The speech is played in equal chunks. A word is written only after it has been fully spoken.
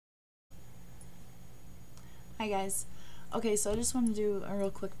Hi guys. Okay, so I just want to do a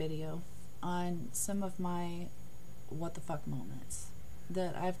real quick video on some of my what the fuck moments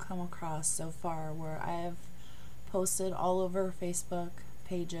that I've come across so far, where I have posted all over Facebook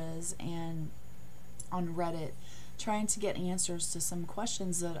pages and on Reddit trying to get answers to some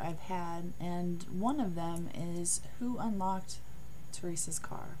questions that I've had, and one of them is who unlocked Teresa's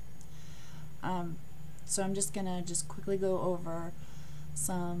car. So I'm just gonna quickly go over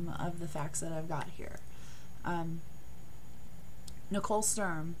some of the facts that I've got here. Nicole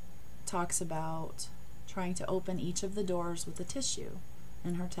Sturm talks about trying to open each of the doors with a tissue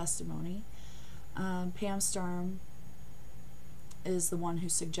in her testimony. Pam Sturm is the one who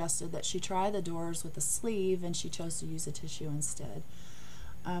suggested that she try the doors with a sleeve, and she chose to use a tissue instead.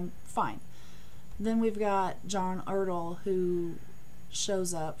 Fine. Then we've got John Ertl, who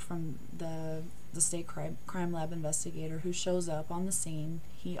shows up from the state crime lab investigator, who shows up on the scene.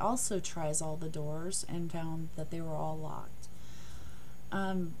 He also tries all the doors and found that they were all locked.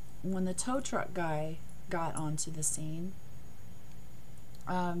 When the tow truck guy got onto the scene,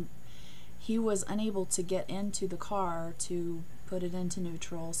 he was unable to get into the car to put it into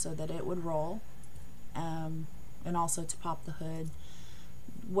neutral so that it would roll, and also to pop the hood,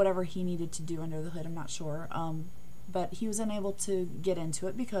 whatever he needed to do under the hood, I'm not sure. But he was unable to get into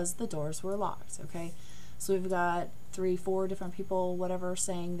it because the doors were locked. Okay, so we've got 3-4 different people, whatever,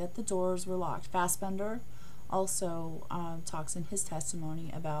 saying that the doors were locked. Fassbender also talks in his testimony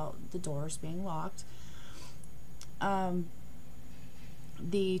about the doors being locked. The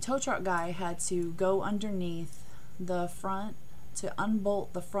tow truck guy had to go underneath the front to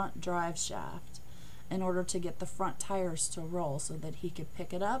unbolt the front drive shaft in order to get the front tires to roll, so that he could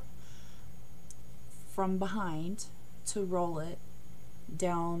pick it up from behind to roll it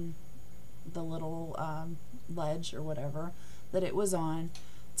down the little ledge or whatever that it was on,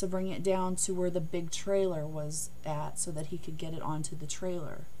 to bring it down to where the big trailer was at, so that he could get it onto the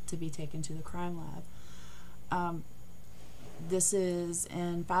trailer to be taken to the crime lab. This is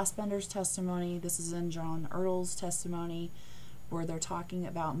in Fassbender's testimony. This is in John Ertl's testimony, where they're talking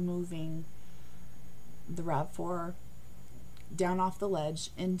about moving the RAV4 down off the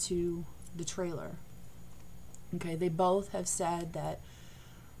ledge into the trailer. Okay, they both have said that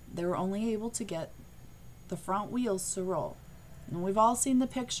they were only able to get the front wheels to roll. And we've all seen the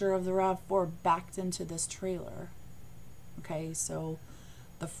picture of the RAV4 backed into this trailer. Okay, so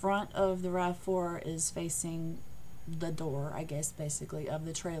the front of the RAV4 is facing the door, I guess, basically, of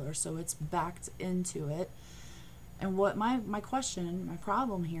the trailer, so it's backed into it. And what my question, my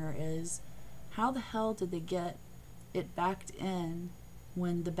problem here is, how the hell did they get it backed in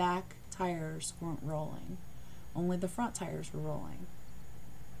when the back tires weren't rolling? Only the front tires were rolling.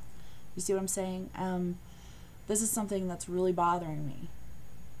 You see what I'm saying? This is something that's really bothering me.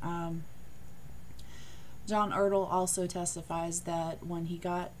 John Ertl also testifies that when he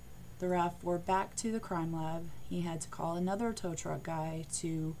got the RAV4 back to the crime lab, he had to call another tow truck guy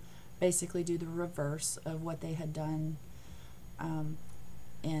to basically do the reverse of what they had done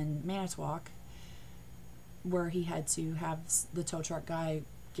in Manitowoc, where he had to have the tow truck guy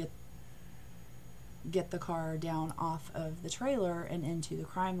get the car down off of the trailer and into the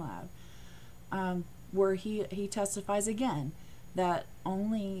crime lab, where he testifies again that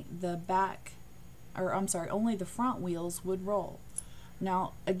only the only the front wheels would roll.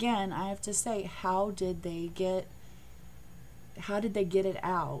 Now again, I have to say, how did they get it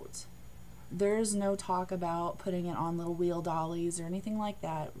out? There's no talk about putting it on little wheel dollies or anything like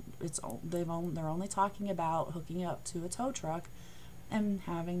that. They're only talking about hooking up to a tow truck and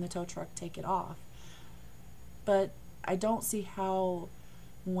having the tow truck take it off. But I don't see how,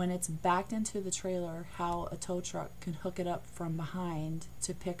 when it's backed into the trailer, how a tow truck can hook it up from behind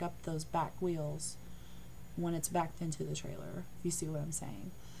to pick up those back wheels when it's backed into the trailer, if you see what I'm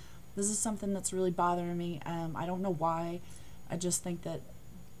saying. This is something that's really bothering me. I don't know why. I just think that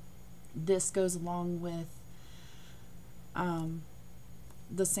this goes along with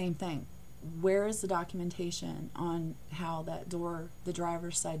the same thing. Where is the documentation on how that door, the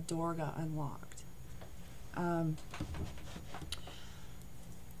driver's side door, got unlocked?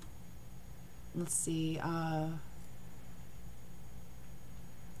 Let's see.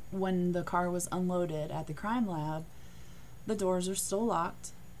 When the car was unloaded at the crime lab, the doors are still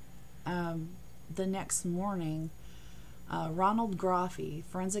locked. The next morning, Ronald Groffey,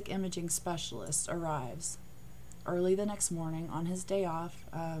 forensic imaging specialist, arrives early the next morning on his day off,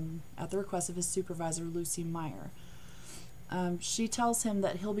 at the request of his supervisor, Lucy Meyer. She tells him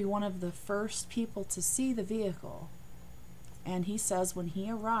that he'll be one of the first people to see the vehicle, and he says when he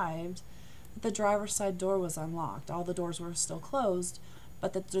arrived that the driver's side door was unlocked. All the doors were still closed,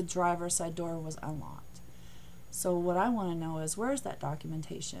 but that the driver's side door was unlocked. So what I want to know is, where's that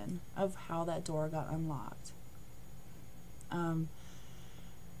documentation of how that door got unlocked?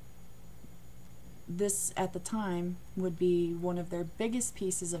 This, at the time, would be one of their biggest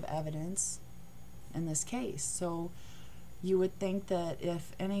pieces of evidence in this case. So you would think that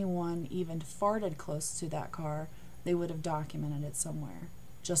if anyone even farted close to that car, they would have documented it somewhere,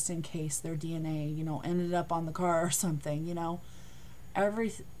 just in case their DNA, you know, ended up on the car or something, you know.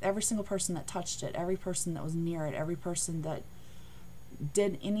 Every single person that touched it, every person that was near it, every person that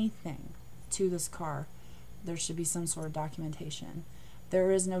did anything to this car, there should be some sort of documentation.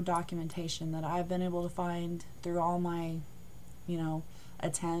 There is no documentation that I've been able to find through all my, you know,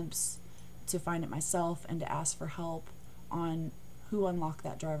 attempts to find it myself and to ask for help on who unlocked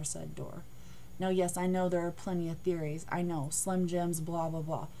that driver's side door. Now, yes, I know there are plenty of theories. I know, Slim Jims, blah, blah,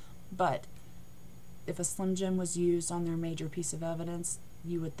 blah. But if a Slim Jim was used on their major piece of evidence,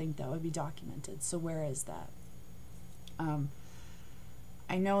 you would think that would be documented. So where is that?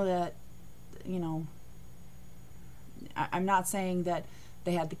 I know that, you know, I'm not saying that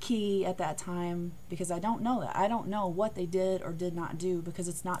they had the key at that time, because I don't know that. I don't know what they did or did not do, because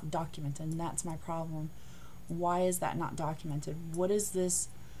it's not documented, and that's my problem. Why is that not documented? What is this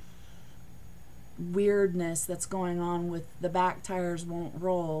weirdness that's going on with the back tires won't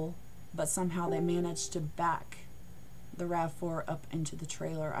roll, but somehow they managed to back the RAV4 up into the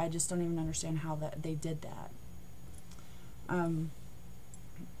trailer? I just don't even understand how that they did that.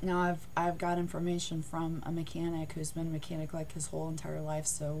 Now I've got information from a mechanic who's been a mechanic like his whole entire life,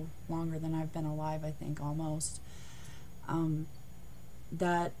 so longer than I've been alive, I think, almost,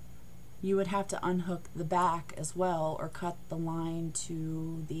 that you would have to unhook the back as well, or cut the line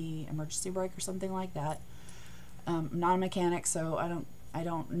to the emergency brake or something like that. I'm not a mechanic, so I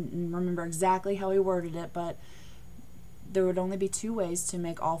don't remember exactly how he worded it, but there would only be two ways to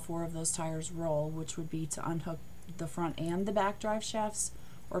make all four of those tires roll, which would be to unhook the front and the back drive shafts,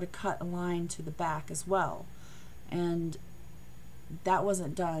 or to cut a line to the back as well. And that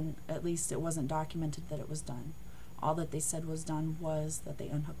wasn't done. At least it wasn't documented that it was done. All that they said was done was that they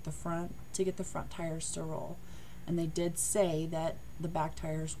unhooked the front to get the front tires to roll. And they did say that the back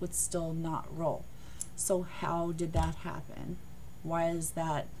tires would still not roll. So how did that happen? Why is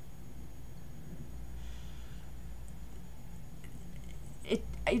that? It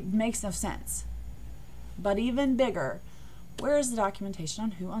makes no sense. But even bigger, where is the documentation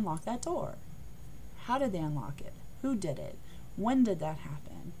on who unlocked that door? How did they unlock it? Who did it? When did that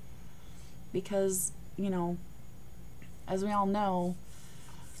happen? Because, you know, as we all know,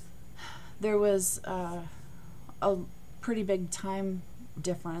 there was a pretty big time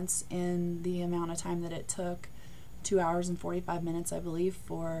difference in the amount of time that it took, 2 hours and 45 minutes, I believe,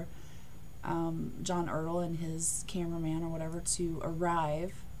 for John Ertl and his cameraman or whatever to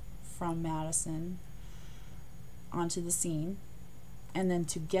arrive from Madison onto the scene, and then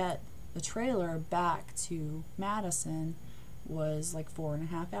to get the trailer back to Madison was like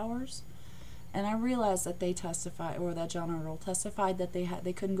 4.5 hours. And I realized that they testified, or that John Ertl testified, that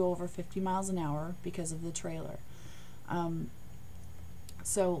they couldn't go over 50 miles an hour because of the trailer.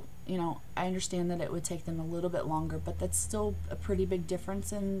 So, you know, I understand that it would take them a little bit longer, but that's still a pretty big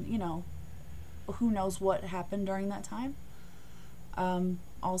difference, and, you know, who knows what happened during that time.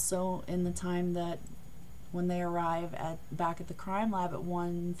 Also, in the time that when they arrive back at the crime lab at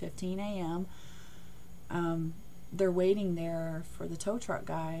 1:15 a.m., they're waiting there for the tow truck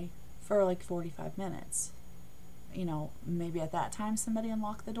guy for like 45 minutes. You know, maybe at that time somebody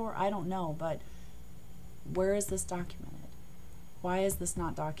unlocked the door. I don't know, but where is this documented? Why is this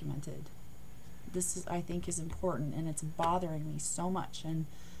not documented? This is, I think, is important, and it's bothering me so much. And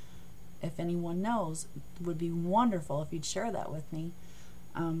if anyone knows, it would be wonderful if you'd share that with me.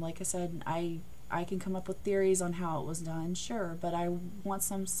 Like I said, I can come up with theories on how it was done, sure, but I want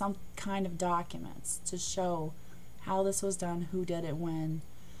some kind of documents to show how this was done, who did it, when,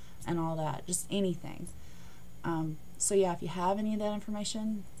 and all that. Just anything. So yeah, if you have any of that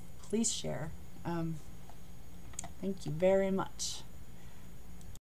information, please share. Thank you very much.